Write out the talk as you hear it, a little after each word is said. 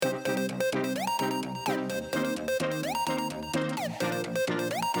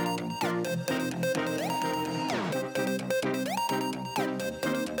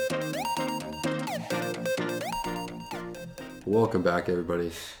Welcome back, everybody,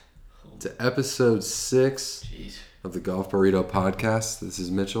 to episode 6 of the Golf Burrito podcast. This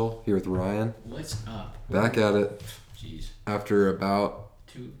is Mitchell here with Ryan. What's up? Back at it. Jeez. After about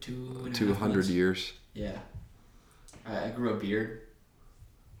 200 years. Yeah. I grew a beard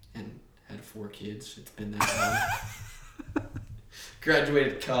and had 4 kids. It's been that long.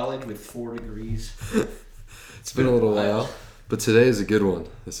 Graduated college with 4 degrees. It's been a little while. But today is a good one.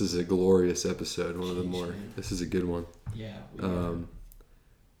 This is a glorious episode. This is a good one. Yeah.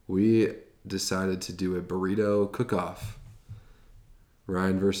 We decided to do a burrito cook-off.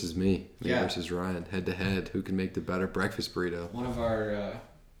 Ryan versus me. Me versus Ryan. Head to head. Who can make the better breakfast burrito? One of our,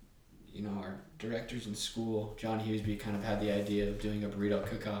 our directors in school, John Hughesby, kind of had the idea of doing a burrito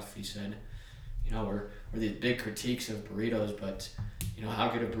cook-off. He said, we're these big critiques of burritos, but, how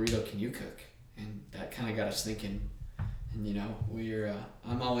good a burrito can you cook? And that kind of got us thinking. And,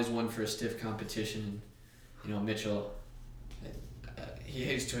 I'm always one for a stiff competition. And, Mitchell, he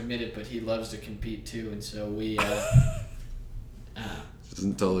hates to admit it, but he loves to compete too. And so we, this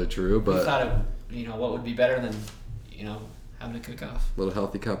isn't totally true, but we thought, what would be better than, having a cook-off. A little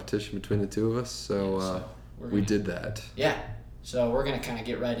healthy competition between the two of us. So, we did that. Yeah. So we're going to kind of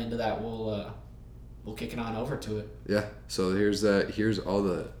get right into that. We'll kick it on over to it. Yeah. So here's all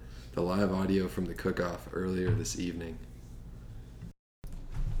the live audio from the cook-off earlier this evening.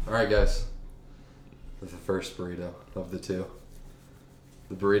 All right, guys. That's the first burrito of the two.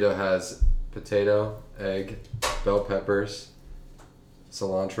 The burrito has potato, egg, bell peppers,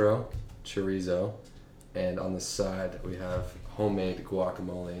 cilantro, chorizo, and on the side we have homemade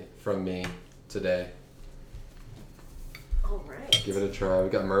guacamole from me today. All right. Give it a try. We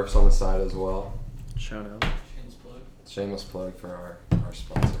got Murph's on the side as well. Shout out. Shameless plug for our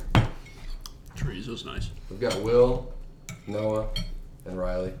sponsor. Chorizo's nice. We've got Will, Noah, and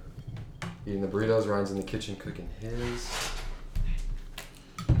Riley eating the burritos. Ryan's in the kitchen cooking his.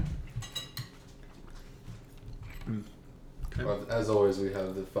 Okay. Well, as always, we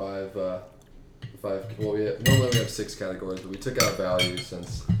have the five. Normally we have 6 categories, but we took out value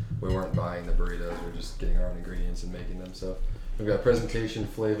since we weren't buying the burritos. We're just getting our own ingredients and making them. So we've got presentation,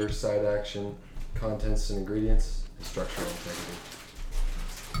 flavor, side action, contents and ingredients, and structural integrity.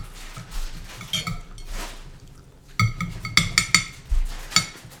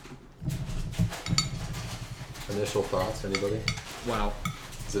 Initial thoughts, anybody? Wow.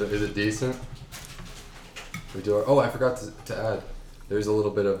 Is it decent? I forgot to add. There's a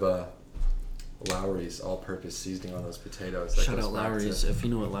little bit of Lowry's all-purpose seasoning on those potatoes. Shout out Lowry's, if you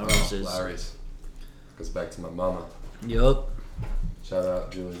know what Lowry's is. Lowry's. Goes back to my mama. Yup. Shout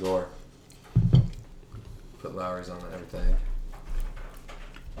out Julie Gore. Put Lowry's on everything.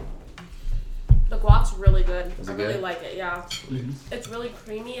 The guac's really good. Is it I really good? like it, yeah. Mm-hmm. It's really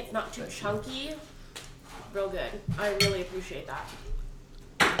creamy. It's not too chunky. Real good. I really appreciate that.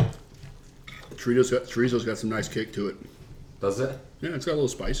 Chorizo's got some nice kick to it. Does it? Yeah, it's got a little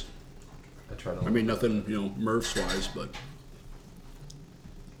spice. I tried I mean, nothing, Murph's wise, but.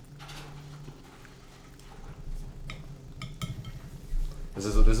 This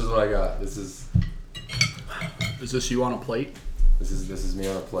is what I got. This is Is you on a plate? This is me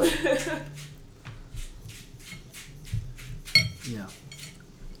on a plate. Yeah.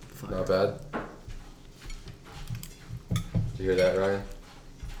 Fire. Not bad. Did you hear that, Ryan?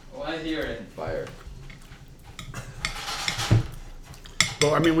 Oh, I hear it. Fire.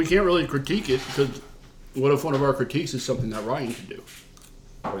 Well, I mean, we can't really critique it because what if one of our critiques is something that Ryan can do?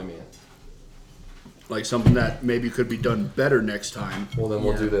 What do you mean? Like something that maybe could be done better next time. Well, then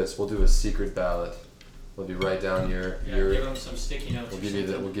we'll do this. We'll do a secret ballot. We'll be write down your. Give them some sticky notes.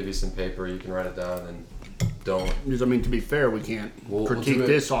 We'll give you some paper. You can write it down and don't. Because, I mean, to be fair, we can't We'll critique do it-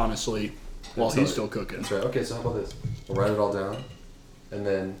 this honestly while That's he's all still right. cooking. That's right. Okay, so how about this? We'll write it all down, and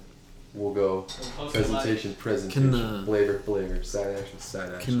then we'll go presentation, flavor, side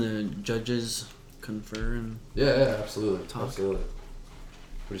action. Can the judges confer and Yeah, absolutely. Talk. Absolutely.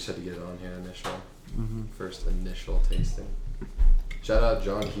 We just had to get it on here initial. Mm-hmm. First initial tasting. Shout out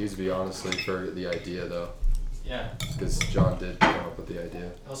John Hughesby, honestly, for the idea, though. Yeah. Because John did come up with the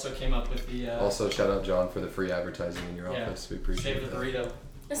idea. Also came up with the... Also, shout out John for the free advertising in your office. We appreciate Save the that. burrito.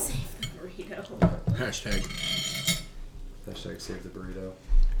 Save the burrito. Hashtag. Hashtag save the burrito.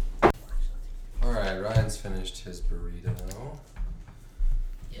 Alright, Ryan's finished his burrito.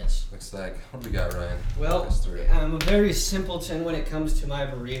 Yes. Looks like, what do we got, Ryan? Well, Walk us through it. I'm a very simpleton when it comes to my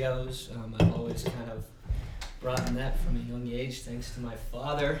burritos. I've always kind of brought in that from a young age, thanks to my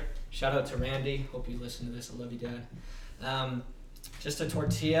father. Shout out to Randy. Hope you listen to this. I love you, Dad. Just a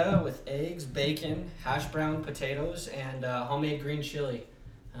tortilla with eggs, bacon, hash brown potatoes, and homemade green chili.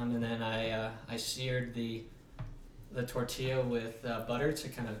 And then I seared the the tortilla with butter to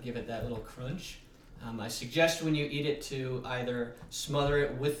kind of give it that little crunch. I suggest when you eat it to either smother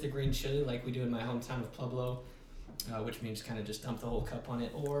it with the green chili like we do in my hometown of Pueblo, which means kind of just dump the whole cup on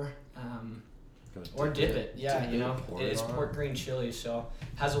it, or dip it. Yeah, you know, it's pork green chili, so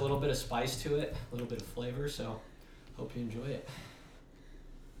has a little bit of spice to it, a little bit of flavor. So hope you enjoy it.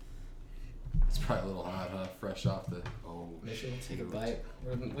 It's probably a little hot, huh? Fresh off the. Oh, Mitchell, take a bite.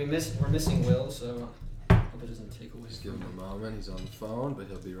 We're missing Will, so hope it doesn't take away. Just give him a moment. He's on the phone, but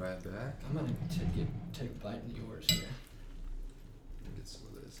he'll be right back. I'm gonna take a bite into yours here. Get some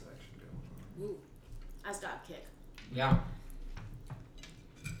of this action going on. Ooh, that's got a kick. Yeah.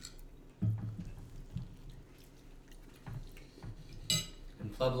 In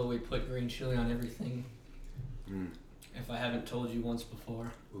Pueblo, we put green chili on everything. If I haven't told you once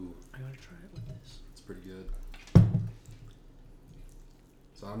before. Ooh, I gotta try it with this. it's pretty good.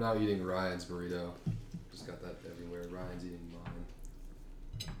 So I'm now eating Ryan's burrito. Just got that everywhere. Ryan's eating mine.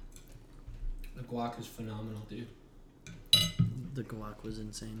 The guac is phenomenal, dude. The guac was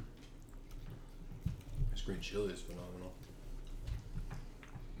insane. This green chili is phenomenal.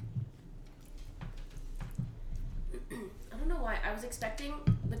 I don't know why. I was expecting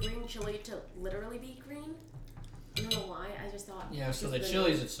the green chili to literally be green. I don't know why. I just thought. Yeah, so the just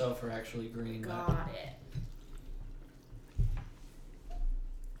chilies itself are actually green. Got it.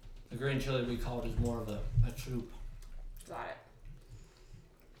 The green chili we call it is more of a troop. Got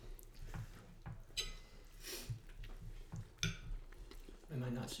it. I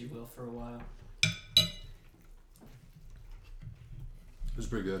might not see Will for a while. It's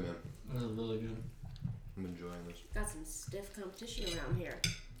pretty good, man. It was really good. I'm enjoying this. Got some stiff competition around here.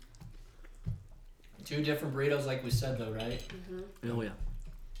 2 different burritos, like we said, though, right? Mm-hmm. Oh yeah,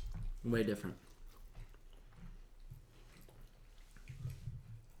 way different.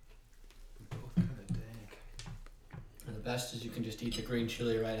 Both kind of dank. And the best is you can just eat the green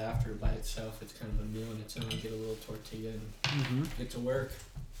chili right after by itself. It's kind of a meal in its own. Get a little tortilla and get to work.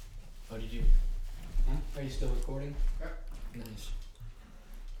 Oh, did you? Are you still recording? Yep. Nice.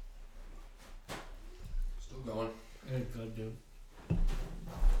 Still going. Good, dude.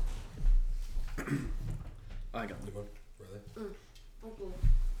 I got Good one. Really? Okay.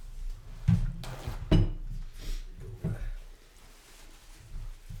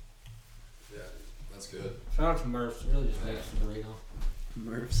 Yeah, that's good. Shout out to Murph's. Really just makes the burrito.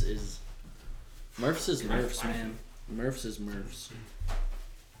 Murph's is Murph's, man. Murph's is Murph's.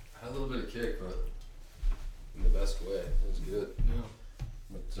 I had a little bit of kick, but in the best way. It was good. Yeah.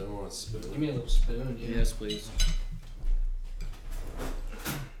 But I don't want to spoon. Give me a little spoon, yeah. Yes, please.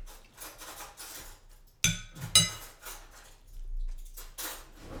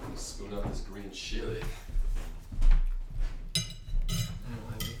 Spoon up this green chili. I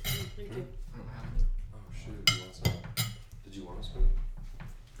don't have any. Thank you. I don't have any. Oh shoot, you want some? Did you want a spoon?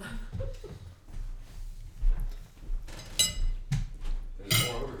 There's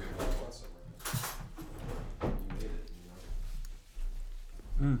more over here if you want some. Right? You made it,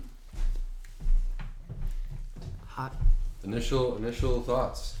 you know. Hot Initial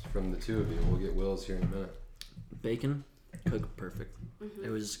thoughts from the two of you. We'll get Will's here in a minute. bacon, cooked perfect. It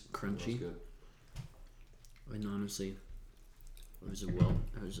was That crunchy, was good. and honestly, it was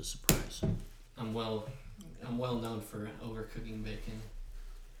a surprise. I'm well known for overcooking bacon.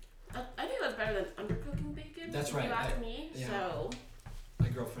 I think that's better than undercooking bacon. That's if right. You ask me. yeah. So. My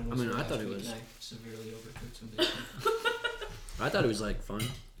girlfriend was I mean, here I thought last it week was- and I severely overcooked some bacon. I thought it was like fun.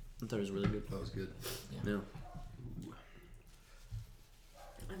 I thought it was really good. That was good. Yeah.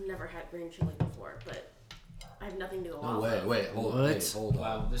 I've never had green chili before, but I have nothing to go No off way. of. Wait, hold on. What? Wait, hold on.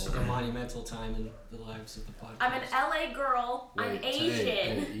 Wow, this is hold a on. monumental time in the lives of the podcast. I'm an LA girl. I'm Wait, Asian.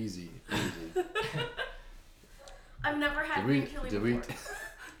 Hey, easy. I've never had Did we? green chili Did we? before.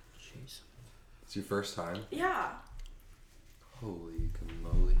 Jeez. It's your first time. Yeah. Holy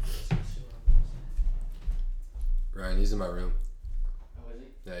camoly. Ryan, he's in my room. Oh, is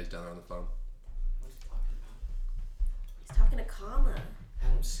he? Yeah, he's down there on the phone. What's he talking about? He's talking to Kama.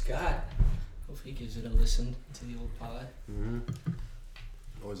 Adam Scott. Hope he gives it a listen to the old pod. Mm-hmm.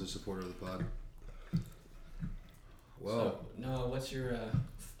 Always a supporter of the pod. Whoa. So, Noah, what's your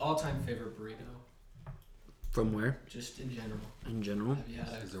all-time favorite burrito? From where? Just in general. In general? Have you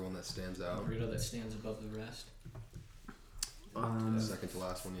had Is there one that stands a out? burrito that stands above the rest? The second to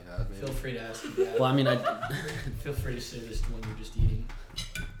last one you had, maybe? Feel free to ask me that. Well, I mean, Feel free to say this one you're just eating.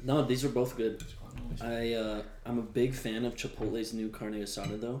 no, these are both good. Mm. I'm a big fan of Chipotle's new carne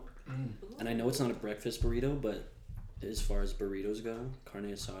asada though, and I know it's not a breakfast burrito, but as far as burritos go,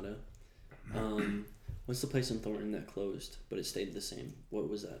 carne asada. What's the place in Thornton that closed, but it stayed the same? What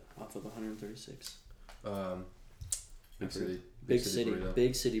was that? Off of 136. Big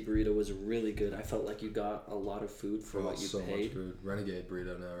City burrito was really good. I felt like you got a lot of food for what you so paid. Much food. Renegade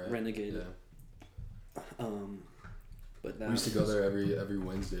burrito now, right? Renegade. Yeah. But We used to go there every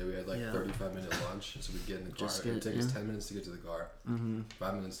Wednesday. We had yeah. 35-minute lunch, so we'd get in the car. It would take us 10 minutes to get to the car.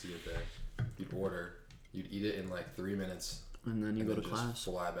 5 minutes to get there. You'd order. You'd eat it in 3 minutes. And then you go to just class.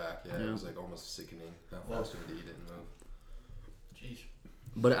 Fly back. Yeah, it was almost sickening how fast you had to eat it and move. Jeez.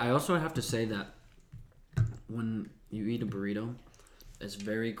 But I also have to say that when you eat a burrito, it's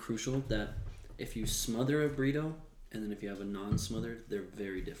very crucial that if you smother a burrito and then if you have a non-smothered, they're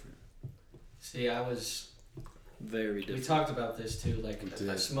very different. See, I was... Very different. We talked about this too,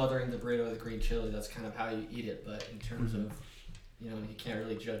 smothering the burrito with green chili, that's kind of how you eat it, but in terms of, you can't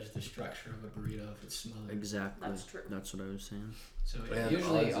really judge the structure of a burrito if it's smothered. Exactly. That's true. That's what I was saying. So And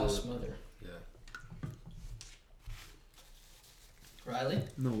usually I'll smother. Yeah. Riley?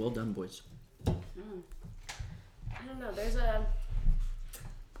 No, well done, boys. I don't know. There's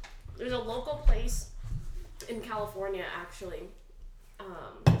a local place in California actually,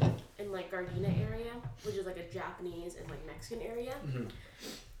 in Gardena area, which is a Japanese and Mexican area.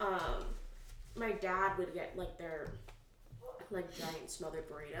 My dad would get their giant smothered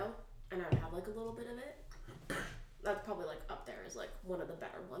burrito, and I would have a little bit of it. That's probably up there as one of the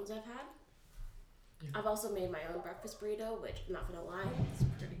better ones I've had. Yeah. I've also made my own breakfast burrito, which I'm not gonna lie, it's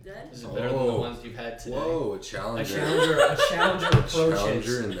pretty good. Is it better than the ones you've had today? Whoa, a challenger. A challenger approaches.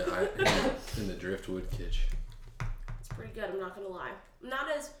 Challenger in the Driftwood kitchen. It's pretty good, I'm not gonna lie.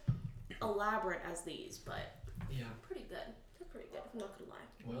 Not as elaborate as these, but yeah, pretty good. They're pretty good, I'm not gonna lie.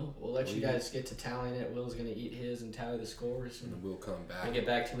 Well, we'll let you guys get to tallying it. Will's gonna eat his and tally the scores, and we'll come back and get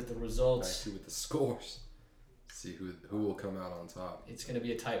back to you with the results. Back to you with the scores. See who will come out on top. It's gonna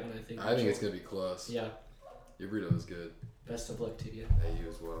be a tight one, I think. I think it's gonna be close. Yeah. Your burrito is good. Best of luck to you. Hey, you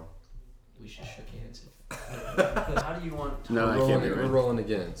as well. We should shook hands. How do you want? No, I can't. We're rolling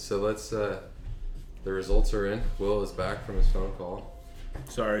again. So let's. The results are in. Will is back from his phone call.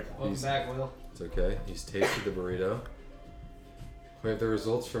 Sorry. Welcome back, Will. It's okay. He's tasted the burrito. We have the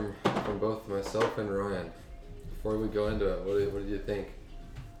results from both myself and Ryan. Before we go into it, what do you think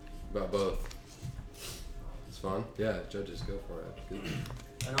about both? It's fun? Yeah, judges, go for it.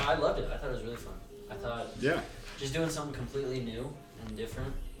 Good. I loved it. I thought it was really fun. I thought just doing something completely new and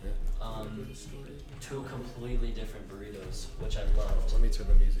different. Yeah. Two completely different burritos, which I loved. Let me turn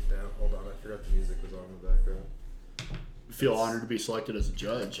the music down. Hold on, I forgot the music was on in the background. Feel honored to be selected as a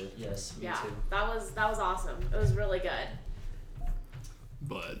judge. Yes, me Yeah, too. that was awesome. It was really good.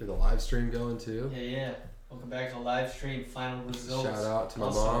 But Is the live stream going too? Yeah. Welcome back to the live stream. Final results. Shout out to my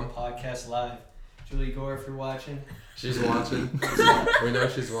also mom. Podcast live. Julie Gore, if you're watching. She's watching. We know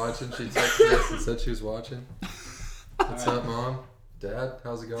she's watching. She texted us and said she was watching. What's up, Mom? Dad,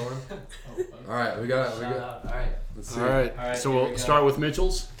 how's it going? All right, we got. All right. Let's see. all right. So we'll start with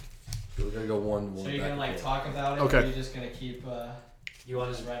Mitchell's. We're gonna go one. So you're back gonna and forth. talk about it, Okay. or you're just gonna keep? You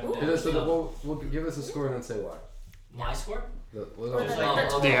want to just write them Hit down? us with we'll give us a score and then say why. My score?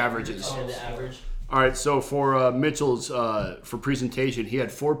 The averages. Oh, the average. All right. So for Mitchell's for presentation, he had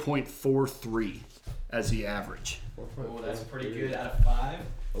 4.43 as the average. Oh, that's pretty good. Out of 5.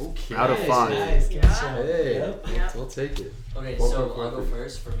 Okay. Out of 5. Nice. Good Yeah. shot. Hey, Yep. we'll take it. Okay, What so pepper I'll go is it?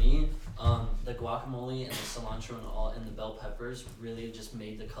 first. For me, the guacamole and the cilantro and the bell peppers really just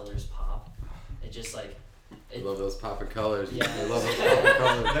made the colors pop. It just I love those popping colors. Yeah. I love those popping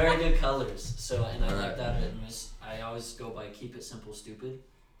colors. very good colors. So and I All like right. that. And I always go by keep it simple, stupid.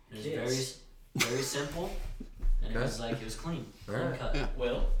 And it was Yes. very simple, and Okay. it was clean, All clean right. cut. Yeah.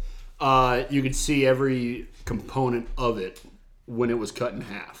 Will? You could see every component of it when it was cut in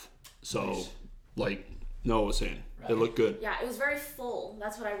half. So, Nice. like Noah was saying, Right. it looked good. Yeah, it was very full.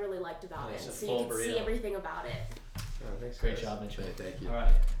 That's what I really liked about Nice, it. a So full you could see burrito. everything about it. Oh, thanks, Great guys. job, Mitchell. Hey, thank you. All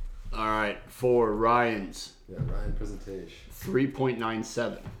right. All right. For Ryan's, Yeah, Ryan presentation.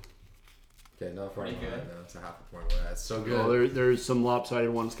 3.97. Okay, not far Pretty behind good. now. It's a half a point away. That's so good. Well, there's some lopsided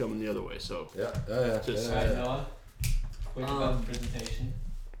ones coming the other way. So, Yeah. Just- All right, Noah. Quick about the presentation.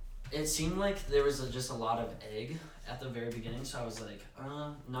 It seemed like there was just a lot of egg at the very beginning, so I was like,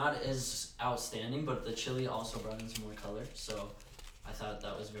 not as outstanding, but the chili also brought in some more color, so I thought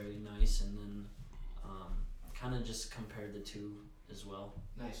that was very nice, and then kind of just compared the two as well.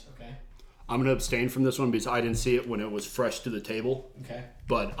 Nice. Okay. I'm going to abstain from this one because I didn't see it when it was fresh to the table. Okay.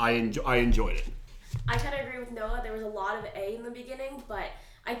 But I enjoyed it. I kind of agree with Noah. There was a lot of A in the beginning, but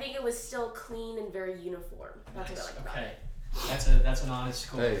I think it was still clean and very uniform. That's what I like about Okay. it. That's an honest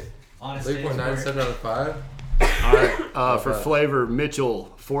score. Hey, Honest. 3.97 out of 5. All right. For bad. flavor,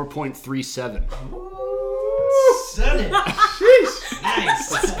 Mitchell, 4.37. Son it. Sheesh.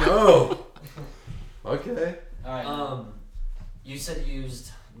 Nice. Let's go. Okay. All right. You said you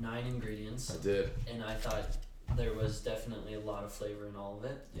used 9 ingredients, I did. and I thought there was definitely a lot of flavor in all of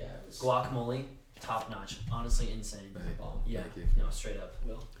it. Yeah. It was Guacamole, top notch. Honestly, insane. bomb. Yeah. Thank you. No, straight up.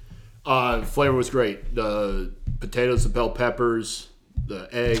 Will. Flavor was great. The potatoes, the bell peppers, the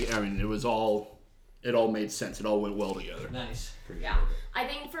egg. I mean, it all made sense. It all went well together. Nice. Yeah. I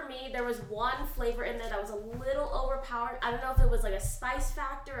think for me, there was one flavor in there that was a little overpowered. I don't know if it was like a spice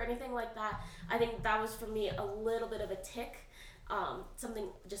factor or anything like that. I think that was for me a little bit of a tick. Something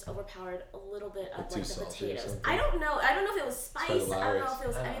just overpowered a little bit of Too like the salty or potatoes. something? I don't know if it was spice. I don't know if it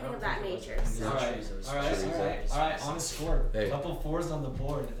was I anything don't of that think it was. nature. I think So. it All was right. chorizo. All right. Chorizo. All right. All right. On the score. Hey. Couple 4s on the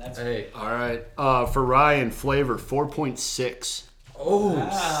board. That's Hey. All right. For Ryan, flavor 4.6. Oh, Wow.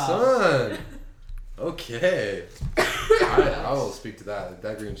 son. Okay. I will speak to that.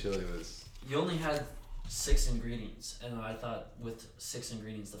 That green chili was. You only had 6 ingredients, and I thought with 6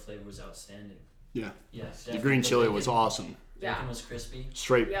 ingredients the flavor was outstanding. Yeah. Yeah. The green chili was awesome. Yeah. Bacon was crispy.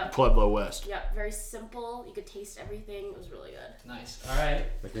 Straight Yep. Pueblo West. Yep, very simple. You could taste everything. It was really good. nice. All right.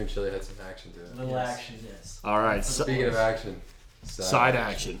 The green chili had some action to it. Little Yes. action. Yes. All right. Speaking of action, Side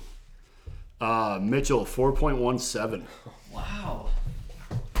action. Mitchell 4.17. Wow.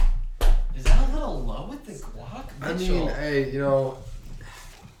 Is that a little low with the guac? I Mitchell? mean, hey, all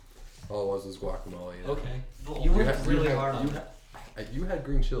it was guacamole. You know? Okay. Well, You You worked had- really you hard had, on you it. had, you had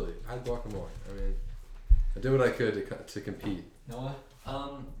green chili. I had guacamole. I mean, I did what I could to compete. Noah?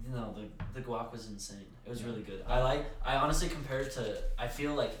 No, the guac was insane. It was really good. I honestly compared to, I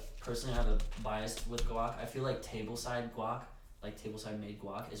feel like personally I have a bias with guac. I feel like tableside guac, like tableside made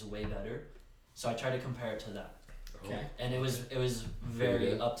guac is way better. So I try to compare it to that. Okay. And it was Pretty very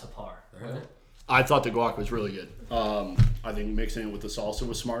good. up to par. All right. I thought the guac was really good. I think mixing it with the salsa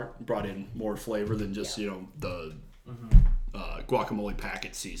was smart. Brought in more flavor than just the guacamole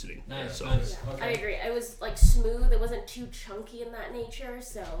packet seasoning. Nice. So Nice. Yeah, Okay. I agree. It was like smooth. It wasn't too chunky in that nature.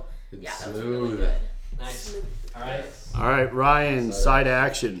 So It's yeah, that was really smooth. good. Nice. Smooth. All right. all right, Ryan, side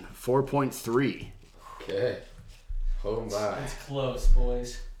action 4.3. Okay. Oh my. It's close,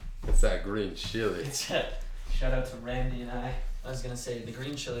 boys. It's that green chili. It's shout out to Randy and I. I was gonna say the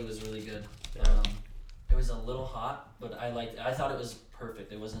green chili was really good. Yeah. It was a little hot, but I thought it was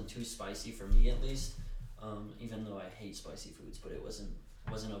perfect. It wasn't too spicy for me at least. Even though I hate spicy foods, but it wasn't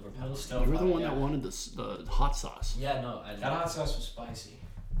overpowering. Little You were the one yeah. that wanted the hot sauce. Yeah, no, I That hot sauce was spicy.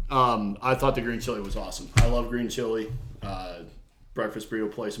 I thought the green chili was awesome. I love green chili. Breakfast burrito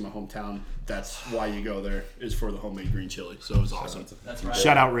place in my hometown. That's why you go there, is for the homemade green chili. So it was awesome. That's right.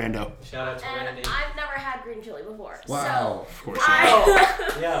 Shout out Rando. Shout out to And Randy. I've never had green chili before. Wow. Of course.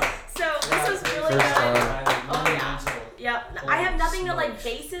 Yeah. So this was really First good. time. Oh yeah. Yep. I have nothing to like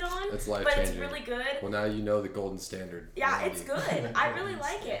Holy base it on, It's but it's life-changing. really good. Well, now you know the golden standard. Yeah, it's good. I really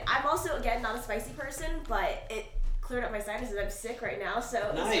like it. I'm also again not a spicy person, but it cleared up my sinuses. I'm sick right now, so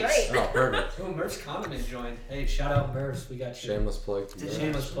Nice. it's great. Oh, perfect. Oh, Murph's Condiment joined. Hey, shout out Murph's. We got you. Shameless plug. to me.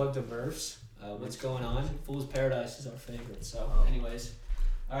 Shameless plug to Murph's. What's going on? Fool's Paradise is our favorite. So, anyways.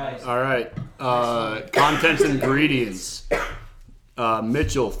 All right. All right. Contents and ingredients.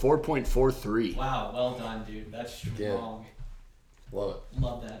 Mitchell 4.43. Wow, well done, dude. That's strong. Love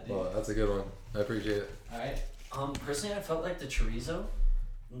Love that, it. dude. Love it. That's a good one. I appreciate it. All right. Personally, I felt like the chorizo,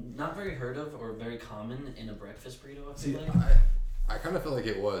 not very heard of or very common in a breakfast burrito. I See, feel like. I kind of felt like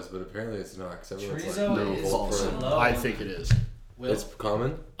it was, but apparently it's not. Cause everyone's Chorizo like, is full for it. low. I think it is. Will. It's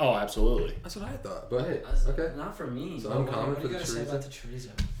common. Oh, absolutely. That's what I thought. But hey, I was like, okay. Not for me. So but I'm what- common what do for you the gotta say chorizo. about the chorizo?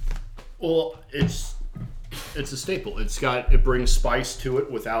 Well, it's a staple. It brings spice to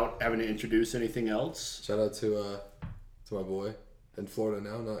it without having to introduce anything else. Shout out to my boy in Florida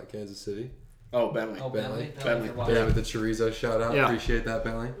now, not Kansas City. Oh, Bentley. Oh, Bentley. Bentley. you're watching. Yeah, with the chorizo shout out. Yeah. Appreciate that,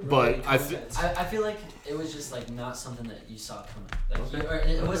 Bentley. But I I feel like it was just like not something that you saw coming. Like Okay. or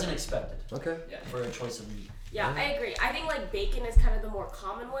it wasn't expected Okay. Yeah. for a choice of meat. Yeah, I agree. I think like bacon is kind of the more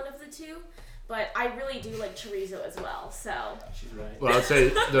common one of the two, but I really do like chorizo as well. So She's right. Well, I'd say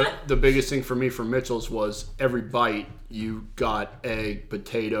the biggest thing for me from Mitchell's was every bite you got egg,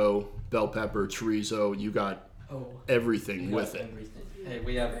 potato, bell pepper, chorizo. You got Oh. everything You with got it. Everything. Hey,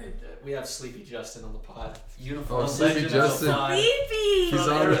 we have Sleepy Justin on the pod. Uniform. Oh, Sleepy Legend of the Justin. pod. sleepy. He's From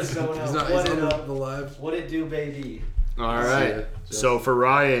on. Arizona. He's not. What He's it on up? the live. What it do, baby? All See right. ya, So Justin. for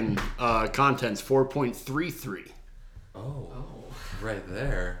Ryan, contents 4.33. Oh, Oh. right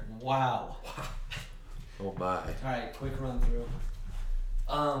there. Wow. Oh my. All right, quick run through.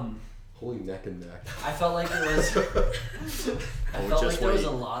 Holy neck and neck. I felt like it was. I Oh, felt just like there was wait. a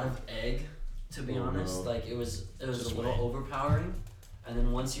lot of egg. To be Oh, honest, no. like it was Just a little wait. overpowering. And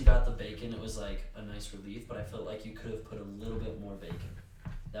then once you got the bacon, it was like a nice relief. But I felt like you could have put a little bit more bacon.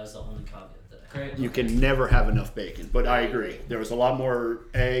 That was the only caveat that I had. Great. You can never have enough bacon, but I agree. There was a lot more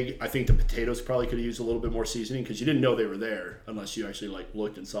egg. I think the potatoes probably could have used a little bit more seasoning because you didn't know they were there unless you actually like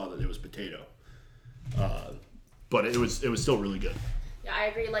looked and saw that it was potato. But it was still really good. Yeah, I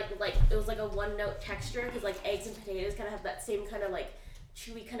agree. Like it was like a one note texture because like eggs and potatoes kind of have that same kind of like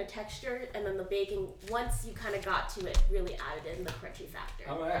chewy kind of texture, and then the bacon, once you kind of got to it, really added in the crunchy factor.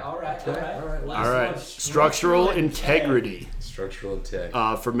 All right. All right. Structural integrity. Structural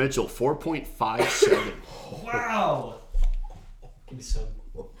integrity. For Mitchell, 4.57. Wow. Give me some.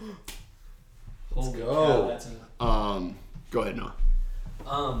 Holy go. cow, that's a... Go ahead, Noah.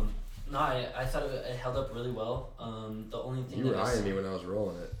 No, I thought it held up really well. The only thing You were eyeing me when I was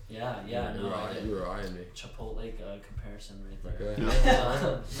rolling it. Yeah, You were eyeing me. Chipotle comparison right there. Okay.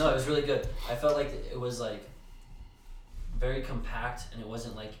 No, it was really good. I felt like it was like very compact, and it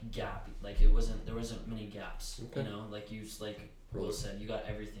wasn't like gappy. Like there wasn't many gaps. Okay. You know, like Will said, you got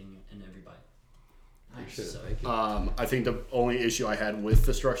everything in every bite. Appreciate it. So- Thank you. I think the only issue I had with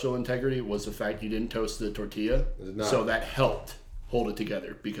the structural integrity was the fact you didn't toast the tortilla. Is it not? So that helped hold it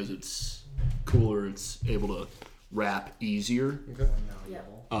together because it's cooler. It's able to wrap easier. Okay. Yeah.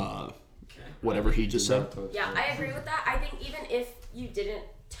 Whatever he just said. Yeah, I agree with that. I think even if you didn't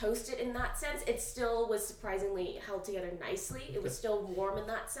toast it in that sense, it still was surprisingly held together nicely. It was still warm in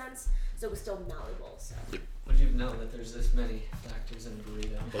that sense, so it was still malleable. So. Would you have known that there's this many factors in a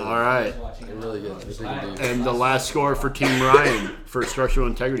burrito? All right. It really is. And the last score for Team Ryan for structural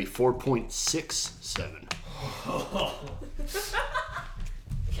integrity, 4.67.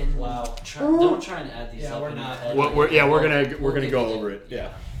 Wow. Don't try and add these Yeah, up we're in your not. head. We're gonna get go there. over it. Yeah.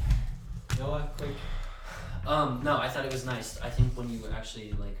 Noah, quick. No, I thought it was nice. I think when you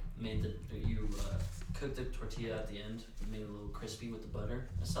actually like made cooked the tortilla at the end, made it a little crispy with the butter.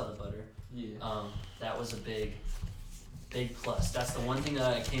 I saw the butter. Yeah. That was a big plus. That's the one thing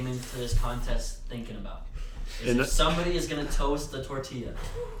that I came into this contest thinking about. If somebody is gonna toast the tortilla.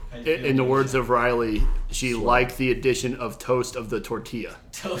 In the words of Riley, she liked the addition of toast of the tortilla.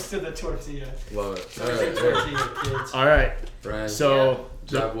 Toast of the tortilla. Love it. Toast of the tortilla, kids. All right. Brian, So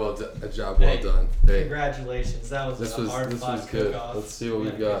job well done. Hey, Done. Hey, Congratulations. That was this a was hard fought good. cook-off. Let's see what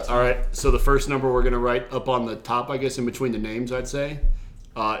we've got. all right. So the first number we're gonna write up on the top, I guess, in between the names, I'd say,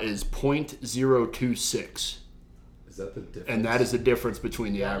 is 0.026, Is that the difference? and that is the difference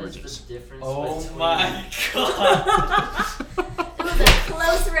between the That is averages. the difference Oh between my god. It was a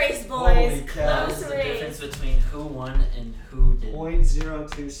close race, Holy boys. cow. That Close is the race. difference between who won and who didn't.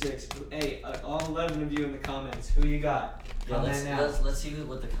 0.026. Hey, all 11 of you in the comments, who you got? Yeah, Comment now. let's see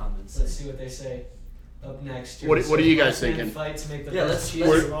what the comments Let's say. see what they say. Up next. What are you guys Men thinking? Fight to make the Yeah, best let's- cheese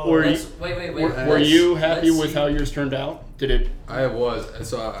let's- roll. Were you- Wait. Were you happy let's with see. how yours turned out? Did it? I was.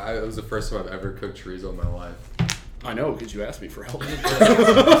 So it was the first time I've ever cooked chorizo in my life. I know because you asked me for help.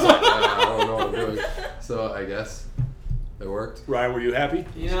 I don't know what I'm doing. So I guess it worked. Ryan, were you happy?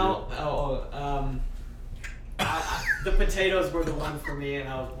 You know, the potatoes were the one for me, and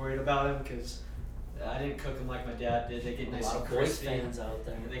I was worried about them because I didn't cook them like my dad did. They get A nice lot and of boys crispy. fans out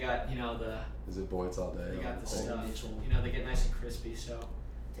there. They got Is it Boyd's all day? they got the Oh, stuff. Mitchell. They get nice and crispy. So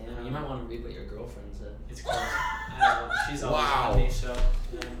Damn, you might want to read what your girlfriend said. it's close. I don't know. She's always Wow. on me. So.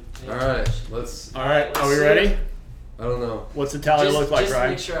 All right, let's. All right. Let's Are we see ready? it. I don't know. What's the tally look like, just Ryan?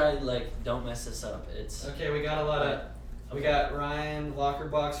 make sure I don't mess this up. It's Okay, we got a lot of. We got Ryan Locker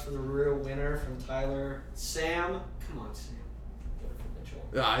Box for the real winner from Tyler. Sam, come on, Sam. Voted for Mitchell.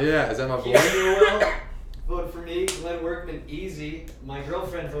 Yeah. Is that my boy? Will voted for me. Glenn Workman, easy. My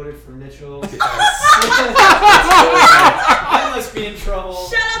girlfriend voted for Mitchell. I must be in trouble.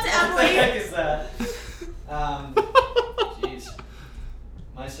 Shout out to What the Emily. heck is that? Jeez.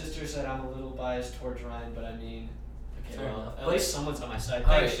 My sister said I'm a little biased towards Ryan, but I mean, okay, Fair well, enough. at least someone's on my side.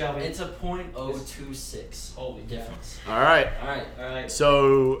 Alright, Thanks, Shelby. it's a .026. Holy cow. difference. All right. All right. All right.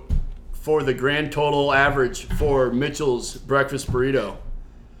 So, for the grand total average for Mitchell's breakfast burrito,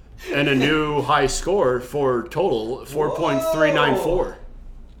 and a new high score for total 4.394.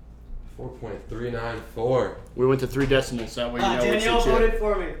 4.394. We went to 3 decimals. That way you know what's Danielle legit. voted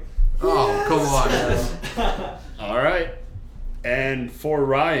for me. Oh, come on. All right. And for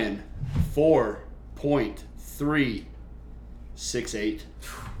Ryan, 4.368.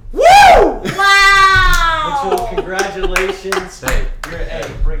 Wow! Mitchell, congratulations. Hey. Hey,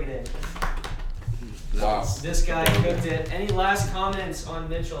 bring it in. Wow. This guy cooked it. Any last comments on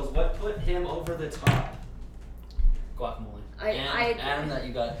Mitchell's? What put him over the top? Guacamole. I agree. and that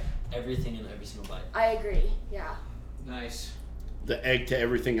you got everything in every single bite. I agree. Yeah. Nice. The egg to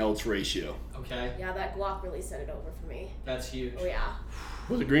everything else ratio. Okay, Yeah, that guac really set it over for me. that's huge. Oh yeah.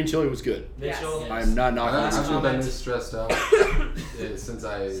 Well, the green chili was good. Mitchell, Yes. I'm not knocking I Last it. haven't been comment. this stressed out since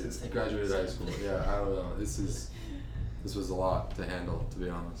I Since they graduated high school. Yeah, I don't know. This was a lot to handle, to be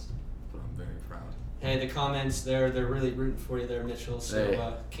honest. But I'm very proud. Hey, the comments, they're really rooting for you there, Mitchell. So Hey.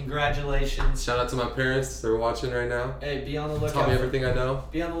 congratulations. Shout out to my parents. They're watching right now. Hey, be on the lookout. Tell me for- everything I know.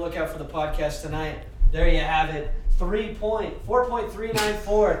 Be on the lookout for the podcast tonight. There you have it.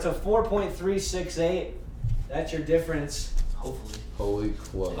 4.394 to 4.368. That's your difference. Hopefully. Holy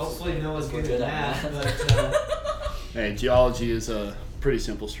close. Hopefully Noah's We're good good at at math, but Hey, geology is a pretty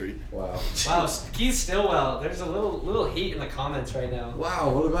simple street. Wow. wow, Keith Stillwell. There's a little heat in the comments right now. Wow,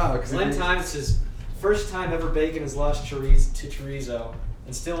 what about? 'Cause Glenn it- Times says, first time ever bacon has lost chorizo to chorizo.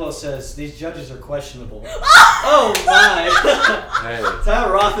 And Stillwell says, these judges are questionable. Oh my! Hey,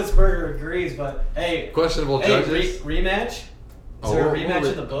 Tyler Roethlisberger agrees, but hey, questionable hey, judges. rematch? Is Oh, there a whoa, rematch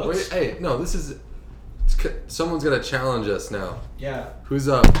wait, in the books? Wait, hey, no, this is. Someone's gonna challenge us now. Yeah. Who's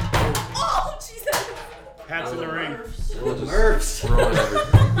up? Oh Jesus! Hats in the ring. We'll just Murphs. throw in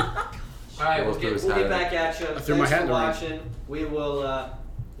everything. All right, We'll we'll throw get his hat in. back at you. I threw my Thanks hat in for the ring. watching. We will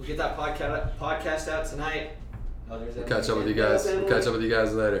we'll get that podcast out tonight. Oh, there's We'll catch up with you guys. We'll catch up with you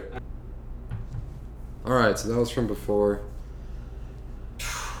guys later. All right, so that was from before.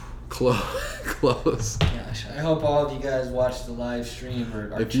 Close. Gosh, I hope all of you guys watch the live stream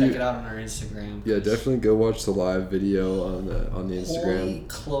or If check you- it out on our Instagram. Yeah, definitely go watch the live video on the Instagram. Holy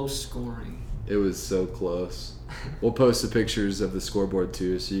close scoring. It was so close. We'll post the pictures of the scoreboard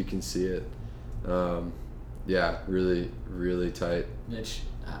too, so you can see it. Yeah, really, really tight. Mitch,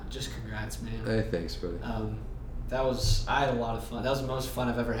 just congrats, man. Hey, thanks, buddy. I had a lot of fun. That was the most fun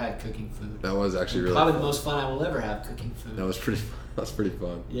I've ever had cooking food. That was actually really. Probably the fun. most fun I will ever have cooking food. That was pretty. That was pretty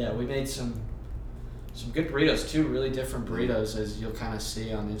fun. Yeah, we made some good burritos too. Really different burritos, as you'll kind of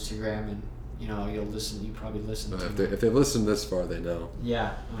see on Instagram, and you probably listen to If them. they've listened this far, they know.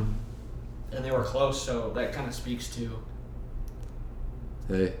 Yeah, and they were close, so that kind of speaks to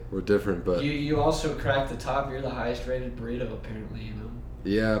Hey, we're different, but you. Also cracked the top. You're the highest rated burrito, apparently.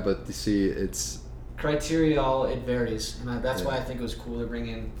 yeah, but you see, it's Criteria it varies, and that's Yeah. why I think it was cool to bring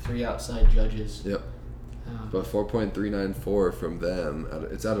in 3 outside judges. yep. But 4.394 from them.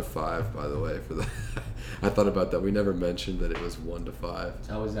 It's out of 5, by the way. For the, I thought about that. We never mentioned that it was 1 to 5.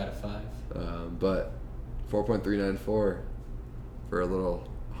 It's always out of 5. But 4.394 for a little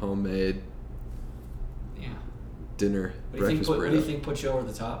homemade Yeah. dinner What do you breakfast think? What do you burrito. think put you over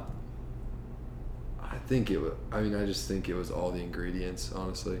the top? I think it was. I mean, I just think it was all the ingredients,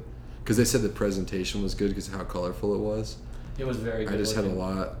 honestly, because they said the presentation was good because of how colorful it was. It was very good. I just had a looking.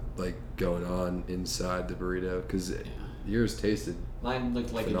 lot going on inside the burrito because yours tasted, Mine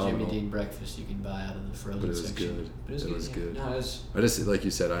looked like a Phenomenal. Jimmy Dean breakfast you can buy out of the frozen but it was section. good. But it was good. good. No, it was. I just like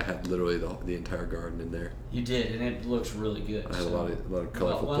you said, I had literally the entire garden in there. You did, and it looks really good. I had a so- lot of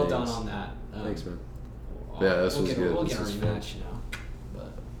colorful well things. done on that. Thanks, man. We'll- Yeah, this we'll was get, good. We'll This get a was fun. rematch,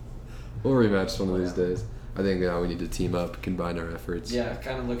 But We'll rematch one of these days. I think we need to team up, combine our efforts. yeah,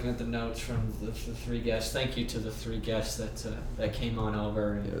 kind of looking at the notes from the 3 guests. Thank you to the 3 guests that came on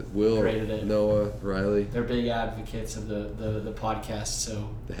over and Yeah, Will, created it. Noah, Riley. They're big advocates of the podcast.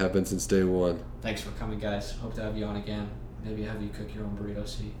 So They have been since day one. thanks for coming, guys. Hope to have you on again. Maybe have you cook your own burrito.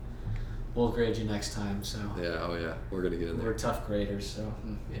 See, we'll grade you next time. So Yeah, oh yeah, we're gonna get in we're there. tough graders, so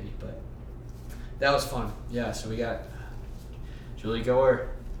maybe. But that was fun. Yeah. So we got Julie Goer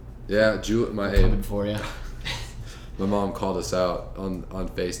Yeah, my coming for you. my mom called us out on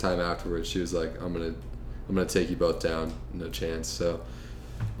FaceTime afterwards. She was like, "I'm gonna take you both down. No chance." So,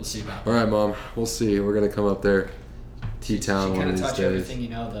 We'll see about all right, Mom, we'll see. We're gonna come up there, T-Town She one kind of of these taught you days. everything you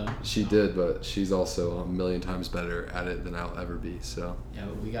know, though. She did, but she's also a million times better at it than I'll ever be. So Yeah,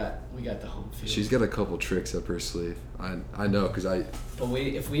 but we got the home field. she's got a couple tricks up her sleeve. I know because But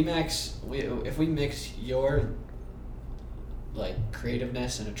if we mix your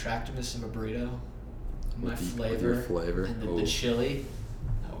creativeness and attractiveness of a burrito, my with your flavor. and the Oh. chili.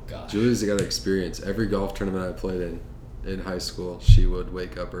 Oh gosh. Julie's got experience. Every golf tournament I played in high school, she would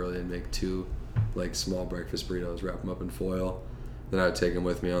wake up early and make 2 small breakfast burritos, wrap them up in foil. Then I'd take them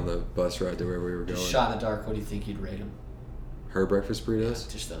with me on the bus ride to where we were going. Just shot in the dark. What do you think you'd rate them? Her breakfast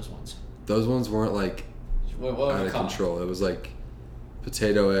burritos? Just those ones. Those ones weren't What out would of it cost? control. It was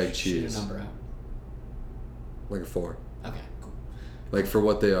potato, egg, Shoot cheese. a number out. Like a 4. Okay, cool. For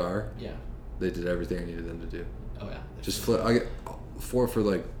what they are, Yeah. they did everything I needed them to do. Oh yeah. Just I get 4 for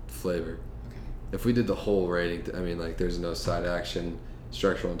flavor. Okay. If we did the whole rating, there's no side action.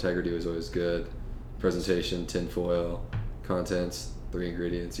 Structural integrity was always good. Presentation, tin foil, contents, 3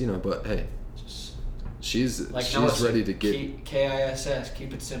 ingredients. But hey, Just She's Noah ready to get KISS.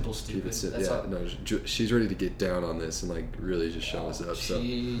 Keep it simple, stupid. That's all. She's ready to get down on this and like really just show us up. So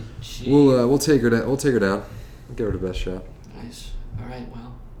We'll we'll take her down. We'll take her down. We'll give her the best shot. Nice. All right.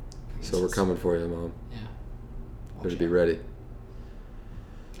 Well. So we're coming for you, Mom. Yeah. Better be ready.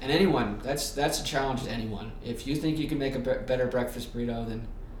 And anyone, that's a challenge to anyone. If you think you can make a better breakfast burrito than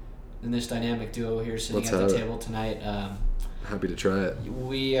this dynamic duo here sitting at the table tonight, happy to try it.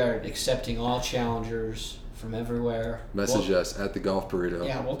 We are accepting all challengers from everywhere. Message us at the Golf Burrito.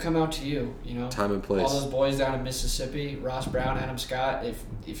 Yeah, we'll come out to you. Time and place. All those boys down in Mississippi, Ross Brown, Adam Scott.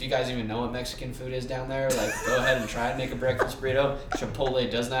 If you guys even know what Mexican food is down there, like go ahead and try and make a breakfast burrito. Chipotle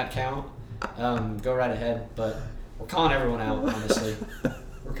does not count. Go right ahead. But we're calling everyone out. Honestly,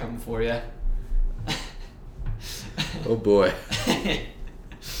 we're coming for you. Oh boy.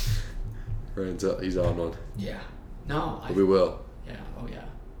 He's on one. Yeah. No. We will. Yeah. Oh yeah.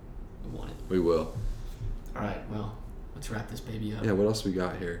 We want it. We will. All right. Well, let's wrap this baby up. Yeah. What else we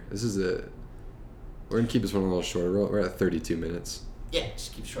got here? This is it. We're gonna keep this one a little shorter. We're at 32 minutes. Yeah.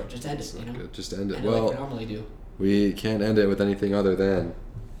 Just keep it short. Just end it. Good. Just end it. End it like we normally do. We can't end it with anything other than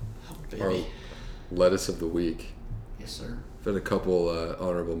our lettuce of the week. Yes, sir. I've had a couple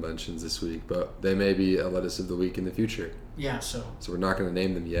honorable mentions this week, but they may be a lettuce of the week in the future. Yeah. So we're not gonna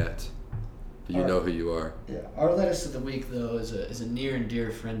name them yet. But you know who you are. Yeah. Our lettuce of the week, though, is a near and dear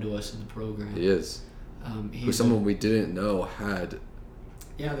friend to us in the program. He is. Who's someone we didn't know had.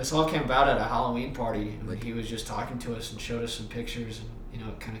 Yeah, this all came about at a Halloween party. He was just talking to us and showed us some pictures, and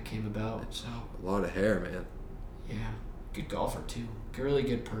it kind of came about. So a lot of hair, man. Yeah, good golfer too. Really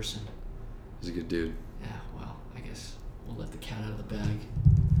good person. He's a good dude. Yeah. Well, I guess we'll let the cat out of the bag.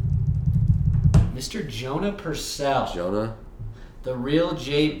 Mr. Jonah Purcell. Jonah. The real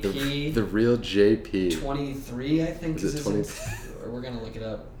JP. The real JP. 23, I think. Is it 20? Or we're gonna look it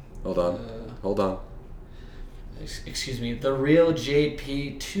up. Hold on. Excuse me. The real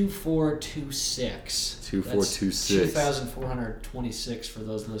JP 2426. 2426. 2,426 for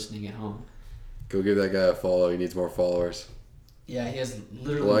those listening at home. Go give that guy a follow. He needs more followers. Yeah, he has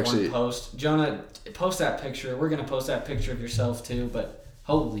literally one post. Jonah, post that picture. We're gonna post that picture of yourself too. But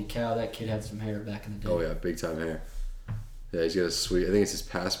holy cow, that kid had some hair back in the day. Oh yeah, big time hair. Yeah, he's got a sweet. I think it's his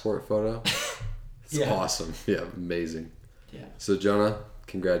passport photo. It's awesome. Yeah, amazing. Yeah. So Jonah,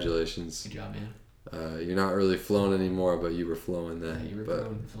 congratulations. Good job, man. You're not really flowing anymore, but you were flowing then. Yeah, you were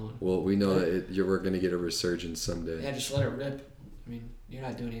flowing. Well, we know that we're going to get a resurgence someday. Yeah, just let it rip. I mean, you're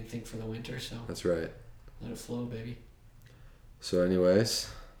not doing anything for the winter, so. That's right. Let it flow, baby. So, anyways.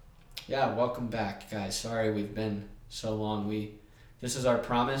 Yeah, welcome back, guys. Sorry we've been so long. This is our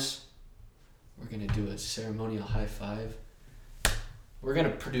promise. We're going to do a ceremonial high five. We're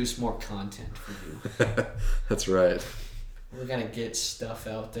going to produce more content for you. That's right. We're going to get stuff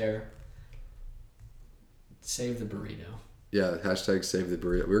out there. Save the burrito. Yeah, hashtag save the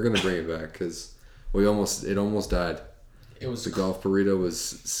burrito. We were going to bring it back because it almost died. The golf burrito was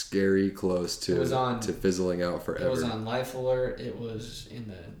scary close to fizzling out forever. It was on life alert. It was in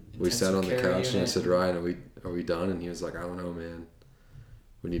the we sat on the couch and I said, Ryan, are we done? And he was like, I don't know, man.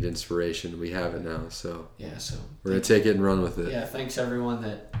 We need inspiration. We have it now, so we're gonna take it and run with it. Yeah, thanks everyone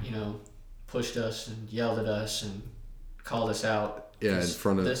that pushed us and yelled at us and called us out. Yeah, in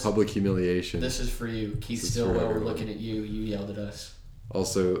front of public humiliation. This is for you, Keith Stillwell. We're looking at you. You yelled at us.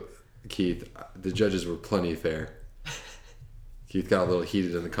 Also, Keith, the judges were plenty fair. Keith got a little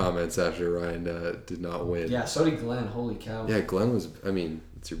heated in the comments after Ryan did not win. Yeah, so did Glenn. Holy cow. Yeah, Glenn was. I mean,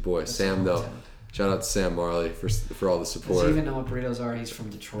 it's your boy Sam though. Shout out to Sam Marley for all the support. Does he even know what burritos are? He's from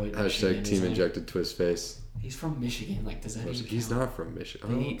Detroit. Hashtag team injected to his face. He's from Michigan. Like, does that even count? He's not from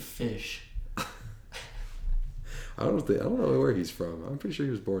Michigan. They eat fish. I don't know where he's from. I'm pretty sure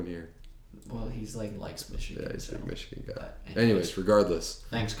he was born here. Well, he's likes Michigan. Yeah, he's a big Michigan guy. Anyways, regardless.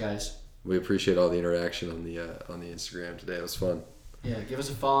 Thanks, guys. We appreciate all the interaction on the Instagram today. It was fun. Yeah, give us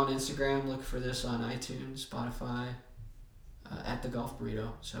a follow on Instagram. Look for this on iTunes, Spotify, at the Golf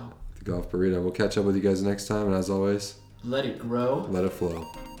Burrito. So. The Golf Burrito. We'll catch up with you guys next time, and as always, let it grow. Let it flow.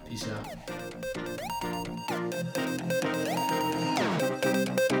 Peace out.